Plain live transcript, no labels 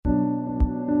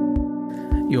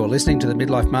You're listening to the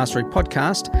Midlife Mastery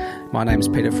Podcast. My name's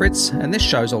Peter Fritz, and this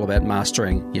show's all about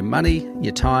mastering your money,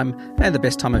 your time, and the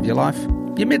best time of your life,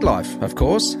 your midlife, of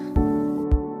course.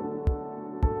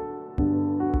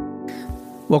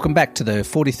 Welcome back to the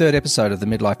 43rd episode of the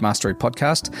Midlife Mastery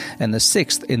Podcast and the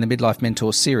 6th in the Midlife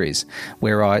Mentor series,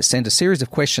 where I send a series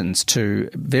of questions to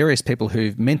various people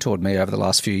who've mentored me over the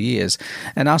last few years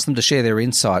and ask them to share their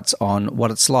insights on what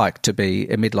it's like to be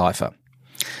a midlifer.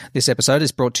 This episode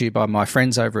is brought to you by my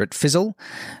friends over at Fizzle.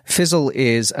 Fizzle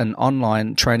is an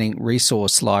online training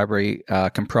resource library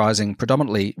comprising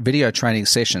predominantly video training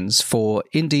sessions for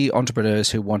indie entrepreneurs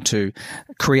who want to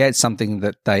create something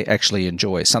that they actually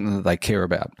enjoy, something that they care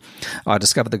about. I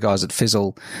discovered the guys at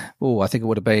Fizzle, I think it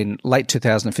would have been late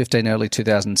 2015, early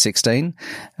 2016.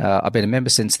 I've been a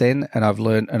member since then, and I've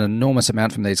learned an enormous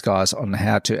amount from these guys on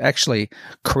how to actually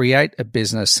create a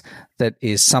business that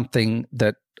is something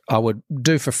that I would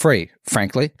do for free,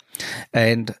 frankly,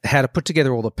 and how to put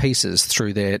together all the pieces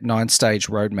through their 9-stage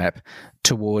roadmap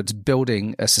towards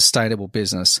building a sustainable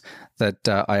business that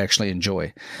I actually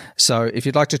enjoy. So if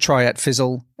you'd like to try out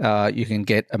Fizzle, you can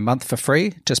get a month for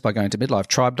free just by going to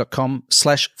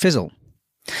midlifetribe.com/Fizzle.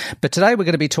 But today we're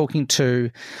going to be talking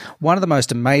to one of the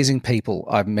most amazing people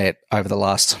I've met over the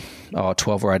last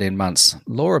 12 or 18 months.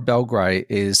 Laura Belgray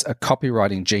is a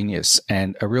copywriting genius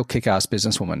and a real kick-ass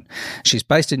businesswoman. She's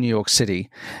based in New York City,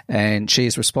 and she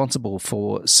is responsible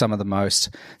for some of the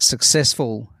most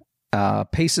successful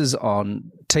pieces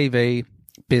on TV,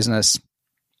 business,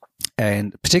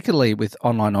 and particularly with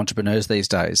online entrepreneurs these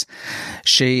days.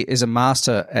 She is a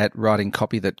master at writing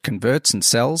copy that converts and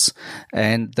sells,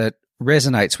 and that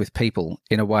resonates with people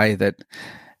in a way that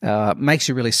makes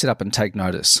you really sit up and take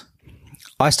notice.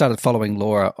 I started following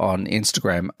Laura on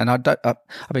Instagram, and I've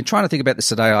been trying to think about this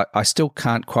today. I still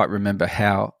can't quite remember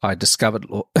how I discovered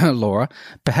Laura.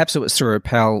 Perhaps it was through her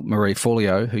pal Marie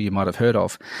Forleo, who you might have heard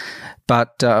of.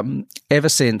 But ever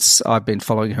since I've been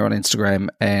following her on Instagram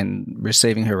and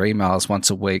receiving her emails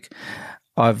once a week,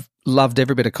 I've loved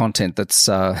every bit of content that's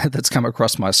come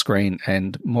across my screen,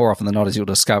 and more often than not, as you'll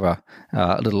discover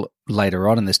a little later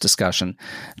on in this discussion,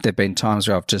 there have been times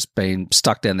where I've just been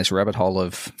stuck down this rabbit hole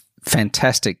of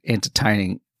fantastic,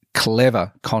 entertaining,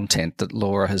 clever content that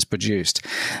Laura has produced.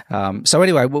 So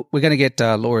anyway, we're going to get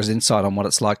Laura's insight on what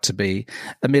it's like to be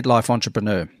a midlife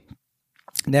entrepreneur.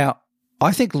 Now,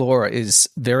 I think Laura is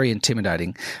very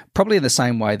intimidating, probably in the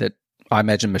same way that I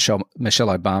imagine Michelle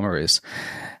Obama is.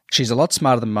 She's a lot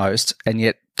smarter than most, and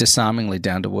yet disarmingly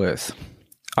down to earth.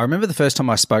 I remember the first time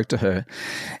I spoke to her,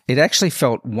 it actually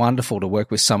felt wonderful to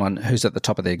work with someone who's at the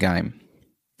top of their game.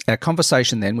 Our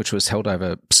conversation then, which was held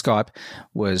over Skype,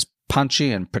 was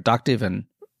punchy and productive, and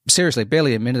seriously,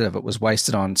 barely a minute of it was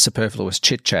wasted on superfluous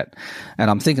chit-chat. And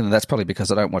I'm thinking that's probably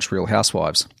because I don't watch Real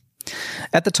Housewives.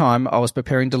 At the time, I was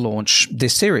preparing to launch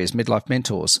this series, Midlife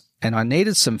Mentors, and I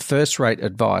needed some first-rate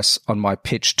advice on my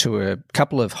pitch to a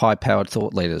couple of high-powered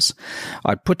thought leaders.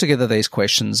 I put together these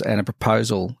questions and a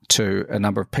proposal to a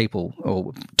number of people,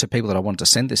 or to people that I wanted to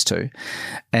send this to,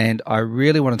 and I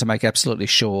really wanted to make absolutely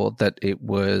sure that it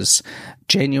was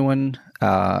genuine,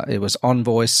 it was on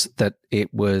voice, that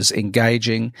it was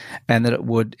engaging, and that it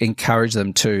would encourage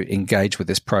them to engage with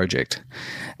this project.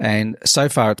 And so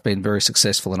far, it's been very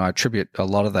successful, and I attribute a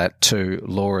lot of that to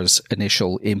Laura's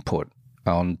initial input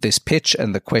on this pitch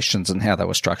and the questions and how they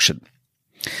were structured.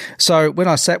 So when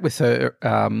I sat with her,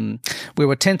 we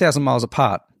were 10,000 miles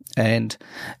apart, and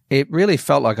it really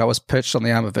felt like I was perched on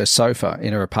the arm of her sofa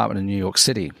in her apartment in New York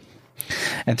City.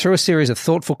 And through a series of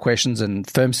thoughtful questions and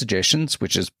firm suggestions,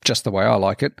 which is just the way I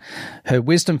like it, her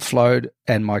wisdom flowed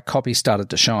and my copy started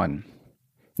to shine.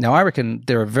 Now, I reckon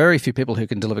there are very few people who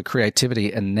can deliver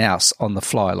creativity and nous on the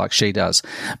fly like she does,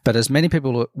 but as many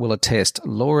people will attest,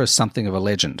 Laura is something of a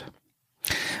legend.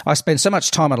 I spend so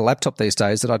much time on a laptop these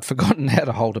days that I'd forgotten how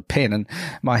to hold a pen, and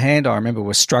my hand, I remember,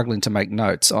 was struggling to make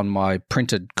notes on my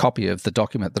printed copy of the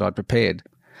document that I'd prepared.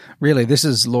 Really, this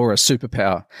is Laura's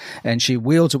superpower, and she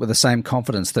wields it with the same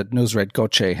confidence that Nusret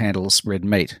Gotche handles red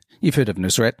meat. You've heard of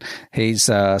Nusret. He's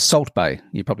Salt Bae.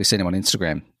 You've probably seen him on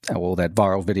Instagram, or that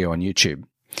viral video on YouTube.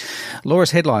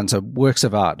 Laura's headlines are works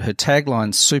of art, her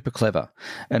tagline's super clever,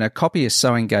 and her copy is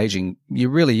so engaging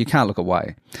you can't look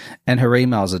away, and her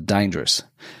emails are dangerous.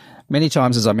 Many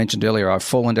times, as I mentioned earlier, I've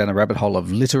fallen down a rabbit hole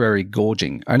of literary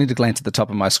gorging, only to glance at the top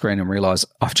of my screen and realise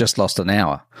I've just lost an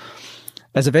hour.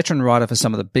 As a veteran writer for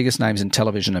some of the biggest names in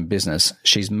television and business,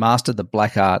 she's mastered the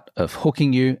black art of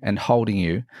hooking you and holding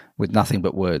you with nothing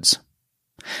but words.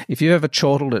 If you've ever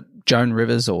chortled at Joan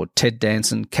Rivers or Ted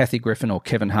Danson, Kathy Griffin or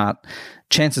Kevin Hart,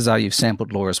 chances are you've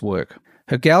sampled Laura's work.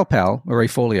 Her gal pal, Marie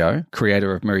Forleo,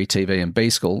 creator of Marie TV and B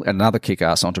School and another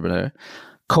kick-ass entrepreneur,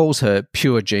 calls her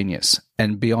pure genius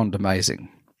and beyond amazing.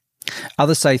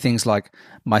 Others say things like,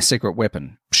 my secret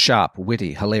weapon, sharp,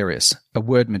 witty, hilarious, a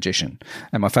word magician.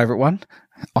 And my favourite one?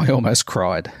 I almost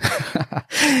cried.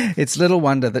 It's little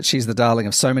wonder that she's the darling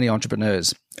of so many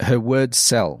entrepreneurs. Her words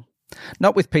sell.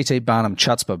 Not with P.T. Barnum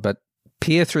chutzpah, but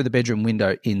peer through the bedroom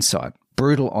window insight,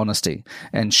 brutal honesty,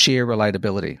 and sheer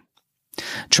relatability.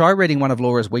 Try reading one of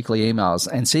Laura's weekly emails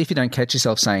and see if you don't catch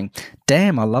yourself saying,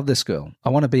 damn, I love this girl. I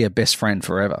want to be her best friend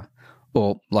forever.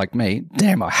 Or, like me,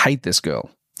 damn, I hate this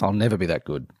girl. I'll never be that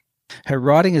good. Her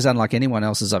writing is unlike anyone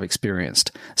else's I've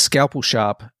experienced. Scalpel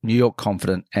sharp, New York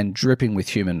confident, and dripping with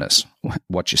humanness.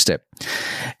 Watch your step.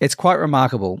 It's quite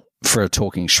remarkable for a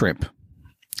talking shrimp.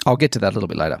 I'll get to that a little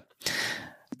bit later.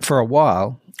 For a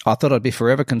while, I thought I'd be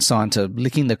forever consigned to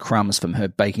licking the crumbs from her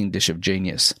baking dish of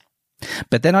genius.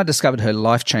 But then I discovered her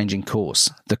life-changing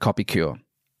course, The Copy Cure.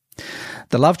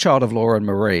 The love child of Laura and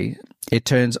Marie, it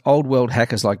turns old-world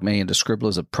hackers like me into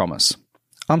scribblers of promise.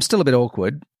 I'm still a bit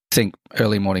awkward, think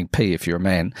early morning pee if you're a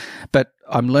man, but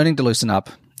I'm learning to loosen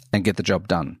up and get the job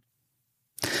done.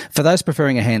 For those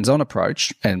preferring a hands-on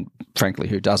approach, and frankly,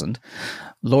 who doesn't,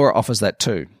 Laura offers that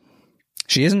too.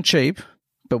 She isn't cheap,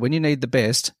 but when you need the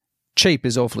best, cheap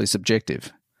is awfully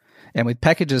subjective. And with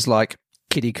packages like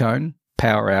Kitty Cone,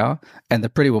 Power Hour, and the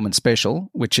Pretty Woman Special,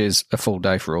 which is a full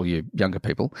day for all you younger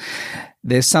people,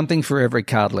 there's something for every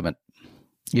card limit.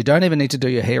 You don't even need to do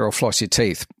your hair or floss your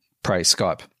teeth, praise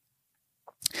Skype.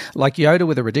 Like Yoda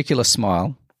with a ridiculous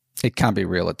smile, it can't be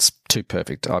real, it's too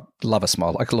perfect. I love a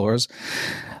smile like Laura's.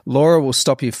 Laura will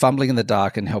stop you fumbling in the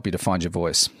dark and help you to find your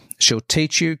voice. She'll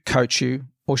teach you, coach you,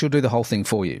 or she'll do the whole thing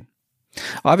for you.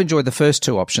 I've enjoyed the first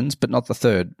two options, but not the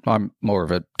third. I'm more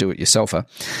of a do-it-yourselfer.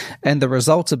 And the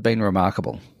results have been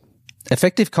remarkable.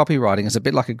 Effective copywriting is a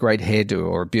bit like a great hairdo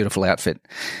or a beautiful outfit.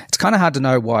 It's kind of hard to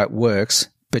know why it works,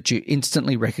 but you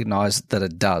instantly recognize that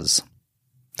it does.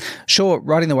 Sure,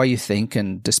 writing the way you think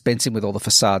and dispensing with all the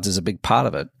facades is a big part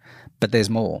of it, but there's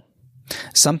more.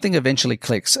 Something eventually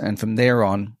clicks, and from there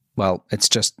on, well, it's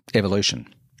just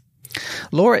evolution.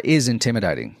 Laura is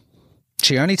intimidating.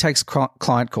 She only takes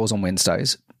client calls on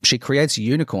Wednesdays. She creates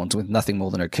unicorns with nothing more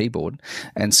than her keyboard.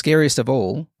 And scariest of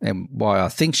all, and why I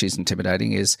think she's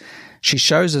intimidating, is she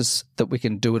shows us that we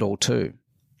can do it all too.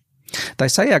 They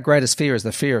say our greatest fear is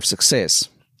the fear of success,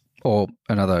 or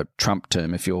another Trump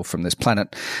term if you're from this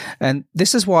planet. And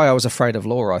this is why I was afraid of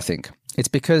Laura, I think. It's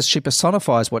because she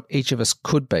personifies what each of us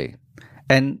could be.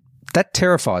 And that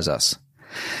terrifies us.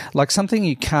 Like something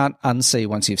you can't unsee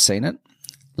once you've seen it,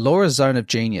 Laura's zone of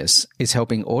genius is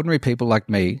helping ordinary people like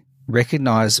me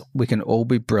recognize we can all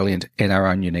be brilliant in our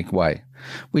own unique way.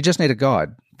 We just need a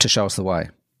guide to show us the way.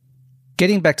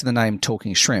 Getting back to the name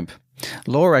Talking Shrimp,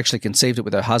 Laura actually conceived it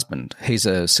with her husband. He's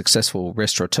a successful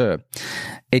restaurateur.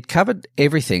 It covered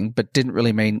everything but didn't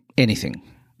really mean anything,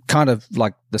 kind of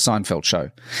like the Seinfeld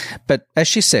show. But as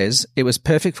she says, it was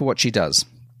perfect for what she does,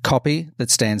 copy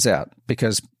that stands out,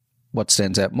 because what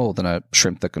stands out more than a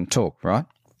shrimp that can talk, right?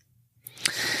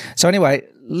 So anyway,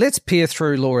 let's peer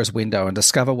through Laura's window and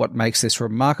discover what makes this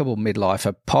remarkable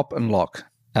midlifer pop and lock.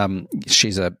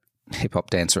 She's a hip-hop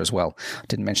dancer as well.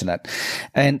 Didn't mention that.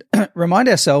 And remind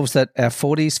ourselves that our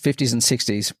 40s, 50s and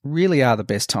 60s really are the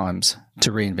best times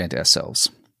to reinvent ourselves.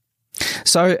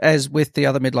 So as with the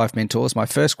other midlife mentors, my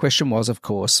first question was, of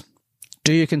course,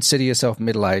 do you consider yourself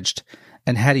middle-aged,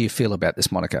 and how do you feel about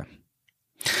this moniker?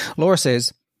 Laura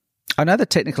says, I know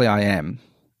that technically I am,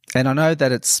 and I know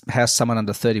that it's how someone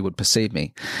under 30 would perceive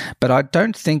me, but I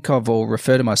don't think of or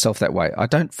refer to myself that way. I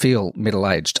don't feel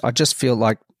middle-aged. I just feel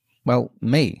like, well,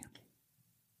 me.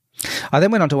 I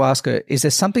then went on to ask her, is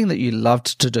there something that you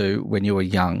loved to do when you were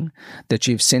young that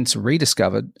you've since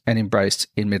rediscovered and embraced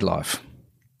in midlife?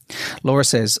 Laura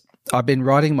says, I've been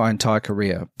writing my entire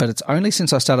career, but it's only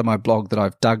since I started my blog that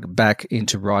I've dug back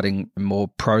into writing more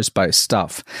prose-based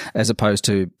stuff as opposed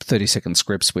to 30-second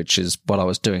scripts, which is what I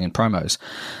was doing in promos.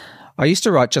 I used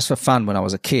to write just for fun when I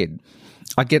was a kid.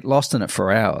 I'd get lost in it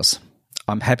for hours.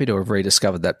 I'm happy to have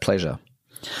rediscovered that pleasure.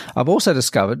 I've also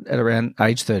discovered at around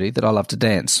age 30 that I love to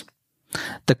dance.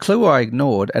 The clue I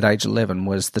ignored at age 11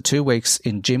 was the 2 weeks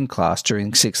in gym class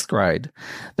during 6th grade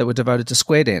that were devoted to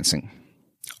square dancing.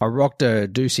 I rocked a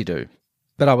doozy-doo,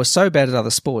 but I was so bad at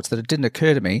other sports that it didn't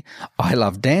occur to me I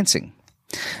love dancing.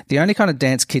 The only kind of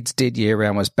dance kids did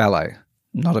year-round was ballet,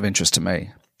 not of interest to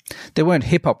me. There weren't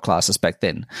hip-hop classes back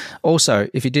then. Also,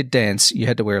 if you did dance, you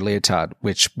had to wear a leotard,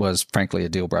 which was frankly a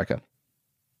deal-breaker.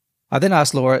 I then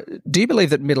asked Laura, do you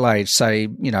believe that middle age, say,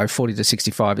 40 to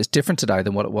 65, is different today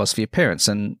than what it was for your parents?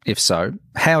 And if so,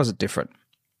 how is it different?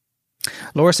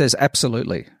 Laura says,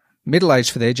 absolutely. Middle age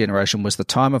for their generation was the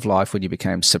time of life when you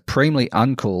became supremely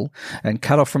uncool and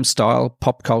cut off from style,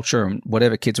 pop culture, and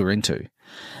whatever kids were into.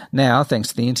 Now, thanks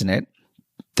to the internet,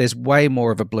 there's way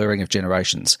more of a blurring of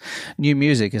generations. New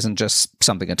music isn't just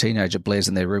something a teenager blares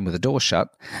in their room with the door shut.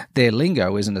 Their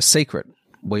lingo isn't a secret.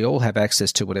 We all have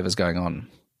access to whatever's going on.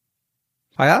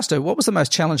 I asked her, what was the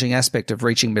most challenging aspect of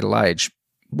reaching middle age?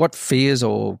 What fears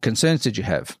or concerns did you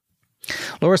have?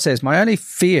 Laura says, my only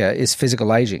fear is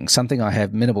physical aging, something I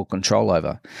have minimal control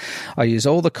over. I use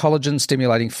all the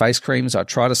collagen-stimulating face creams, I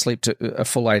try to sleep to a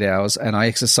full 8 hours, and I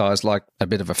exercise like a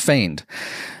bit of a fiend.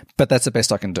 But that's the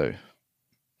best I can do.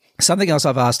 Something else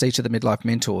I've asked each of the midlife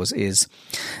mentors is,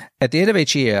 at the end of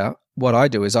each year, what I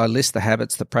do is I list the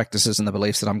habits, the practices, and the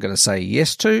beliefs that I'm going to say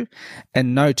yes to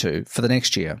and no to for the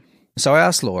next year. So I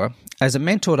asked Laura, as a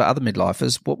mentor to other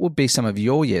midlifers, what would be some of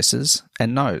your yeses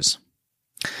and nos?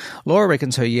 Laura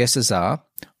reckons her yeses are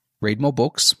read more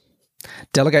books,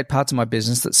 delegate parts of my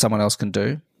business that someone else can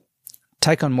do,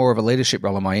 take on more of a leadership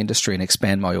role in my industry and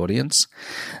expand my audience,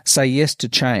 say yes to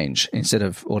change instead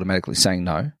of automatically saying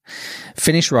no,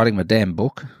 finish writing my damn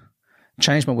book,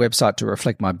 change my website to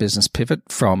reflect my business pivot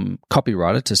from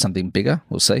copywriter to something bigger,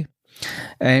 we'll see,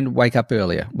 and wake up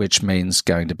earlier, which means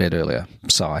going to bed earlier.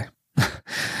 Sigh.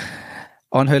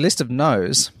 On her list of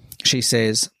no's, she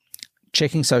says,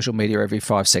 checking social media every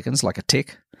 5 seconds like a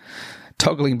tick,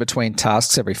 toggling between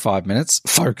tasks every 5 minutes,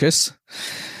 focus,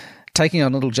 taking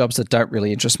on little jobs that don't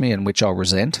really interest me and which I'll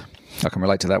resent. I can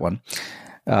relate to that one.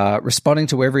 Responding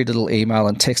to every little email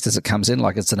and text as it comes in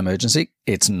like it's an emergency.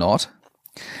 It's not.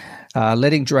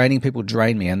 Letting draining people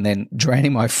drain me and then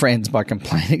draining my friends by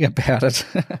complaining about it.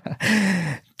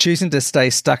 Choosing to stay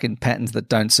stuck in patterns that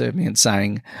don't serve me and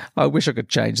saying, I wish I could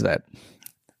change that.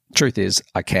 Truth is,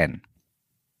 I can.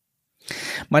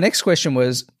 My next question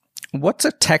was, what's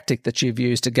a tactic that you've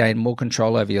used to gain more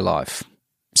control over your life,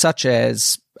 such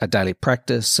as a daily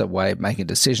practice, a way of making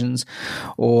decisions,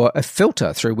 or a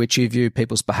filter through which you view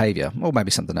people's behaviour, or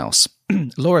maybe something else?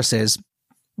 Laura says,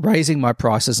 raising my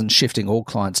prices and shifting all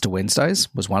clients to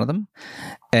Wednesdays was one of them,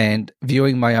 and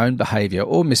viewing my own behaviour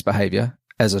or misbehaviour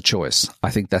as a choice.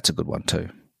 I think that's a good one too.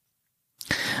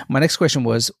 My next question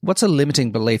was, what's a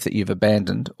limiting belief that you've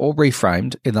abandoned or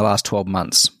reframed in the last 12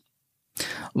 months?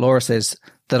 Laura says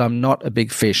that I'm not a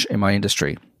big fish in my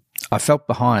industry. I felt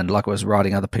behind like I was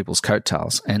riding other people's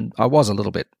coattails, and I was a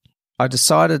little bit. I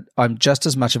decided I'm just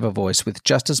as much of a voice with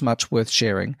just as much worth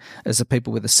sharing as the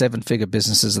people with the 7-figure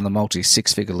businesses and the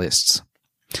multi-6-figure lists.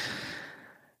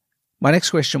 My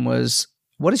next question was,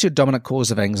 what is your dominant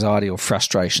cause of anxiety or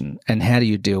frustration, and how do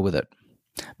you deal with it?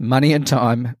 Money and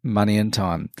time, money and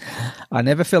time. I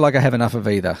never feel like I have enough of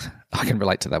either. I can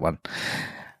relate to that one.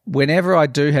 Whenever I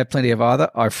do have plenty of either,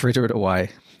 I fritter it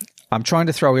away. I'm trying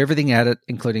to throw everything at it,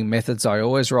 including methods I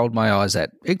always rolled my eyes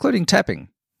at, including tapping.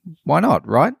 Why not,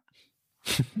 right?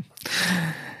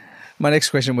 My next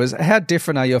question was, how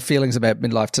different are your feelings about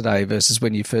midlife today versus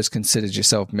when you first considered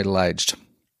yourself middle-aged?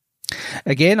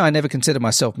 Again, I never considered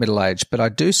myself middle-aged, but I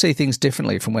do see things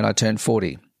differently from when I turned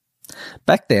 40.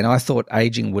 Back then, I thought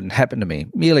aging wouldn't happen to me,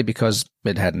 merely because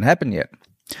it hadn't happened yet.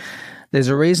 There's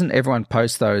a reason everyone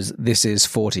posts those "this is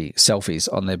 40"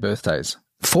 selfies on their birthdays.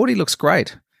 40 looks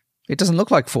great. It doesn't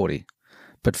look like 40,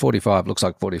 but 45 looks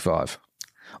like 45.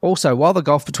 Also, while the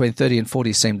gulf between 30 and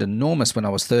 40 seemed enormous when I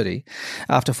was 30,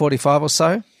 after 45 or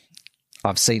so,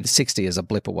 I've seen 60 as a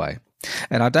blip away.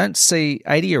 And I don't see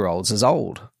 80-year-olds as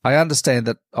old. I understand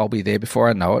that I'll be there before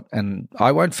I know it, and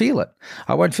I won't feel it.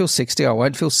 I won't feel 60, I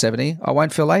won't feel 70, I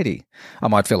won't feel 80. I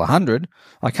might feel 100.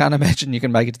 I can't imagine you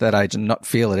can make it to that age and not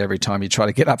feel it every time you try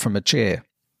to get up from a chair.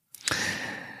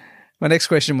 My next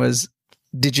question was,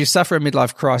 did you suffer a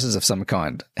midlife crisis of some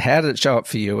kind? How did it show up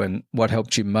for you, and what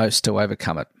helped you most to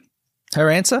overcome it? Her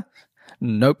answer?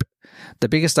 Nope. The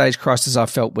biggest age crisis I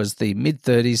felt was the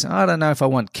mid-30s, I don't know if I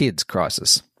want kids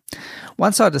crisis.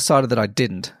 Once I decided that I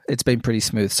didn't, it's been pretty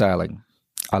smooth sailing.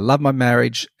 I love my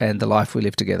marriage and the life we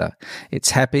live together.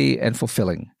 It's happy and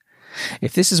fulfilling.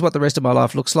 If this is what the rest of my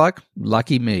life looks like,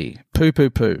 lucky me. Poo, poo,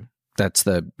 poo. That's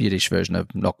the Yiddish version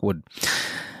of knock wood.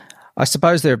 I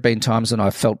suppose there have been times when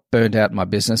I've felt burnt out in my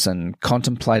business and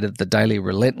contemplated the daily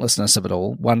relentlessness of it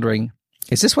all, wondering,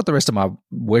 is this what the rest of my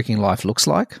working life looks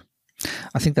like?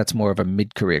 I think that's more of a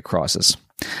mid-career crisis.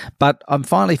 But I'm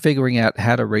finally figuring out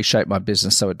how to reshape my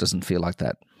business so it doesn't feel like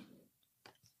that.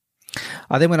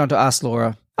 I then went on to ask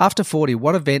Laura, after 40,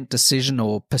 what event, decision,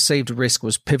 or perceived risk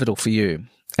was pivotal for you?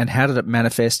 And how did it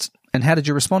manifest? And how did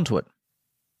you respond to it?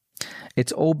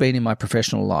 It's all been in my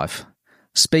professional life.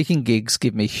 Speaking gigs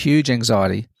give me huge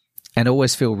anxiety and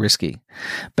always feel risky,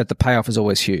 but the payoff is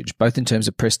always huge, both in terms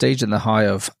of prestige and the high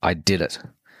of, I did it.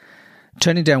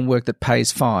 Turning down work that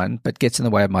pays fine but gets in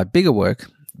the way of my bigger work,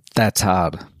 that's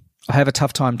hard. I have a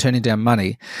tough time turning down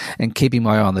money and keeping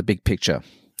my eye on the big picture.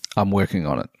 I'm working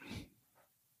on it.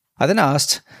 I then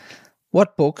asked,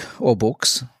 what book or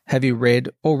books have you read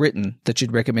or written that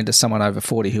you'd recommend to someone over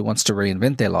 40 who wants to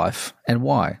reinvent their life, and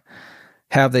why?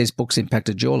 How have these books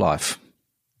impacted your life?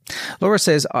 Laura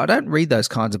says, I don't read those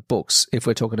kinds of books if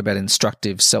we're talking about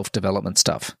instructive self-development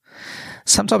stuff.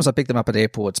 Sometimes I pick them up at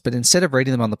airports, but instead of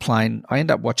reading them on the plane, I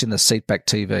end up watching the seatback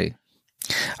TV.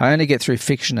 I only get through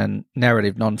fiction and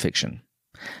narrative non-fiction.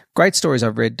 Great stories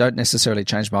I've read don't necessarily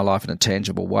change my life in a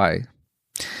tangible way.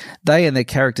 They and their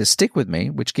characters stick with me,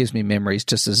 which gives me memories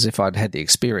just as if I'd had the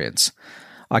experience.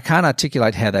 I can't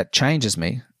articulate how that changes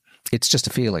me. It's just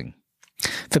a feeling.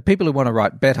 For people who want to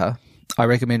write better, I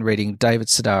recommend reading David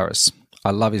Sedaris. I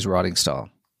love his writing style.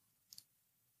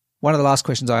 One of the last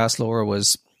questions I asked Laura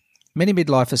was, many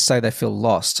midlifers say they feel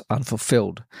lost,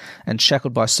 unfulfilled, and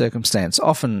shackled by circumstance,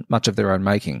 often much of their own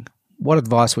making. What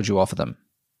advice would you offer them?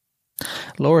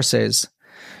 Laura says,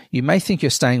 you may think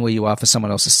you're staying where you are for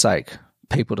someone else's sake,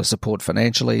 people to support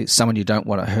financially, someone you don't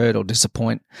want to hurt or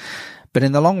disappoint. But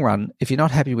in the long run, if you're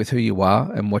not happy with who you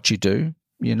are and what you do,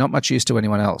 you're not much use to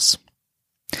anyone else.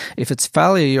 If it's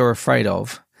failure you're afraid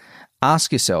of,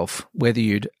 ask yourself whether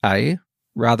you'd A,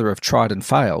 rather have tried and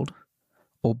failed,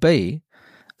 or B,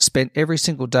 spent every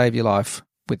single day of your life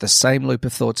with the same loop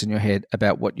of thoughts in your head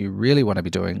about what you really want to be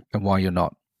doing and why you're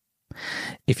not.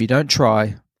 If you don't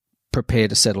try, prepare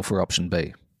to settle for option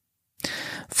B.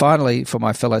 Finally, for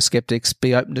my fellow skeptics,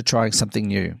 be open to trying something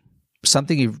new,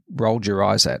 something you've rolled your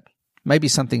eyes at, maybe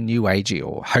something new agey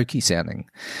or hokey sounding.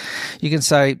 You can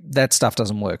say that stuff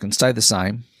doesn't work and stay the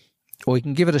same, or you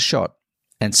can give it a shot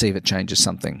and see if it changes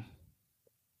something.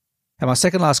 And my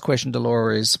second last question to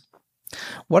Laura is,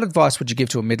 what advice would you give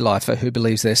to a midlifer who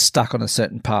believes they're stuck on a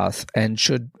certain path and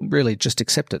should really just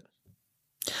accept it?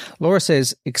 Laura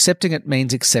says, accepting it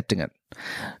means accepting it,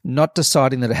 not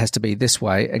deciding that it has to be this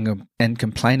way and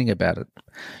complaining about it.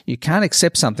 You can't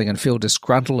accept something and feel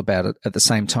disgruntled about it at the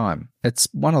same time. It's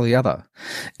one or the other.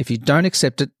 If you don't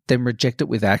accept it, then reject it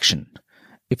with action.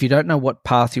 If you don't know what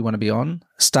path you want to be on,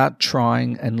 start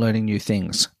trying and learning new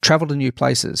things. Travel to new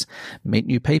places, meet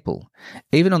new people.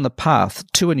 Even on the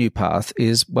path to a new path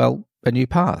is, well, a new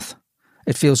path.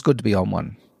 It feels good to be on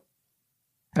one.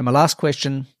 And my last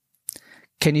question,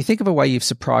 can you think of a way you've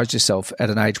surprised yourself at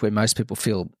an age where most people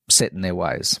feel set in their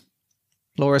ways?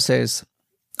 Laura says,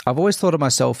 I've always thought of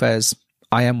myself as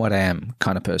I am what I am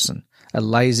kind of person, a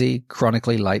lazy,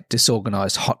 chronically late,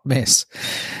 disorganized, hot mess.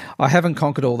 I haven't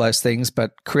conquered all those things,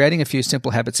 but creating a few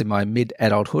simple habits in my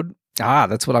mid-adulthood,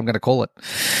 that's what I'm going to call it,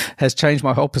 has changed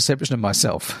my whole perception of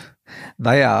myself.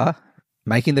 They are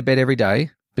making the bed every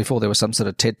day, before there was some sort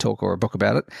of TED talk or a book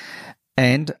about it,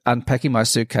 and unpacking my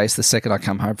suitcase the second I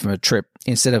come home from a trip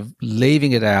instead of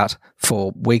leaving it out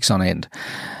for weeks on end.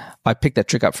 I picked that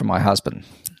trick up from my husband.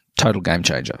 Total game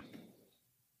changer.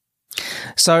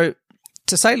 So,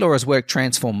 to say Laura's work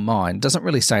transformed mine doesn't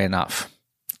really say enough.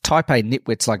 Type A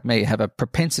nitwits like me have a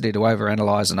propensity to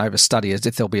overanalyze and overstudy as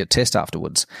if there'll be a test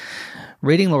afterwards.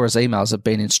 Reading Laura's emails have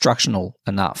been instructional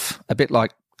enough, a bit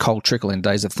like Cole Trickle in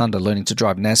Days of Thunder learning to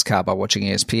drive NASCAR by watching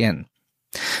ESPN.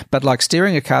 But like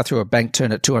steering a car through a bank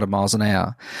turn at 200 miles an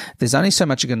hour, there's only so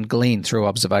much you can glean through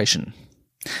observation.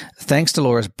 Thanks to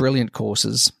Laura's brilliant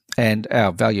courses and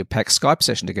our value-packed Skype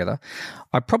session together,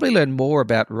 I probably learned more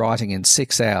about writing in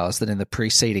 6 hours than in the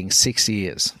preceding 6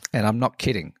 years. And I'm not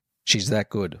kidding. She's that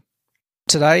good.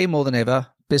 Today, more than ever,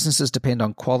 businesses depend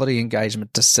on quality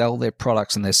engagement to sell their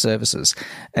products and their services.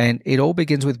 And it all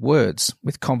begins with words,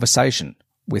 with conversation,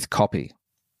 with copy.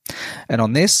 And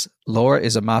on this, Laura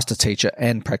is a master teacher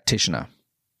and practitioner.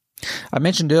 I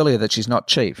mentioned earlier that she's not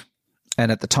cheap,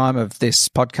 and at the time of this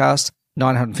podcast,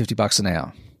 $950 an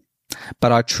hour.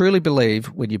 But I truly believe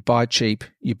when you buy cheap,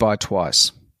 you buy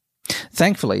twice.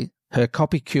 Thankfully, her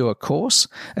Copy Cure course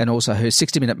and also her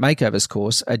 60-minute makeovers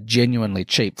course are genuinely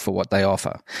cheap for what they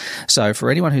offer. So for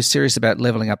anyone who's serious about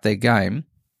leveling up their game,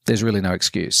 there's really no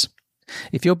excuse.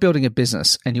 If you're building a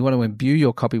business and you want to imbue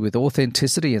your copy with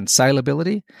authenticity and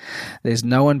saleability, there's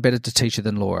no one better to teach you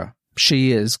than Laura.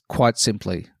 She is, quite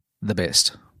simply, the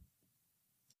best.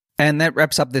 And that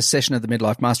wraps up this session of the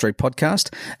Midlife Mastery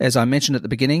podcast. As I mentioned at the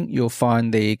beginning, you'll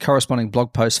find the corresponding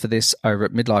blog post for this over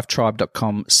at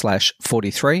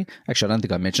midlifetribe.com/43. Actually, I don't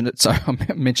think I mentioned it, so I'm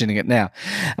mentioning it now.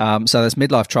 So that's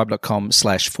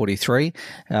midlifetribe.com/43.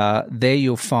 There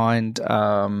you'll find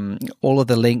all of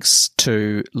the links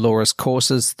to Laura's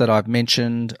courses that I've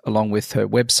mentioned, along with her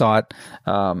website,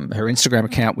 her Instagram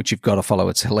account, which you've got to follow.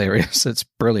 It's hilarious. It's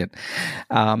brilliant.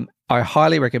 I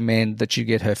highly recommend that you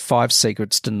get her 5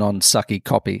 Secrets to Non-Sucky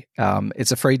Copy.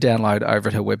 It's a free download over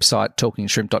at her website,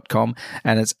 talkingshrimp.com,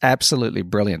 and it's absolutely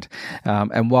brilliant.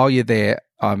 And while you're there,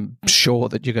 I'm sure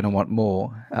that you're going to want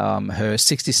more. Her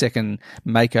 60-second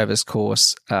makeovers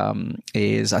course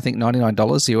is, I think,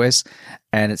 $99 US,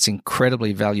 and it's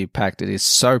incredibly value-packed. It is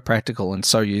so practical and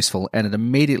so useful, and it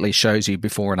immediately shows you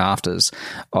before and afters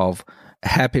of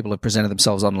how people have presented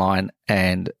themselves online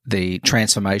and the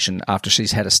transformation after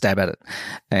she's had a stab at it.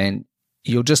 And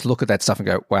you'll just look at that stuff and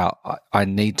go, wow, I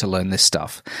need to learn this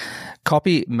stuff.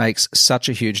 Copy makes such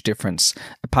a huge difference.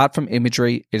 Apart from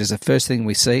imagery, it is the first thing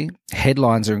we see.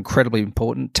 Headlines are incredibly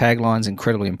important. Taglines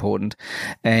incredibly important.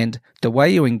 And the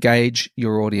way you engage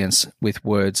your audience with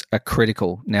words are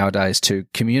critical nowadays to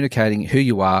communicating who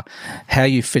you are, how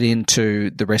you fit into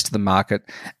the rest of the market,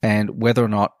 and whether or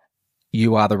not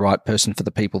you are the right person for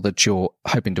the people that you're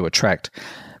hoping to attract.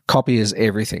 Copy is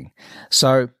everything.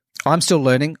 So I'm still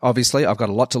learning, obviously. I've got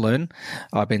a lot to learn.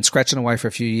 I've been scratching away for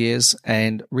a few years,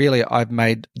 and really I've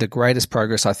made the greatest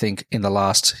progress, I think, in the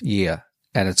last year.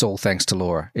 And it's all thanks to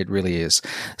Laura. It really is.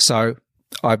 So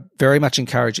I very much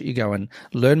encourage that you go and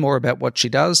learn more about what she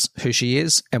does, who she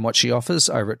is, and what she offers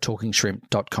over at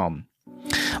talkingshrimp.com.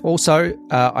 Also,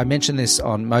 I mentioned this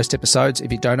on most episodes.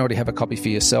 If you don't already have a copy for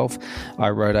yourself,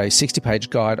 I wrote a 60-page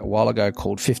guide a while ago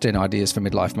called 15 Ideas for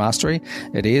Midlife Mastery.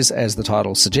 It is, as the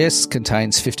title suggests,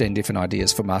 contains 15 different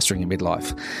ideas for mastering your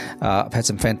midlife. I've had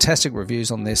some fantastic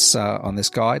reviews on this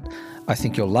guide. I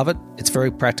think you'll love it. It's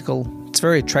very practical. It's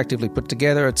very attractively put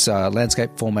together. It's a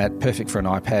landscape format, perfect for an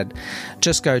iPad.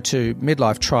 Just go to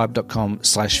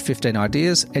midlifetribe.com/15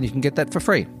 ideas and you can get that for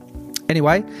free.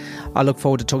 Anyway, I look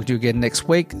forward to talking to you again next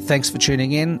week. Thanks for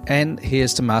tuning in, and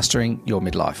here's to mastering your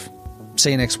midlife.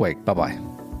 See you next week.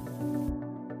 Bye-bye.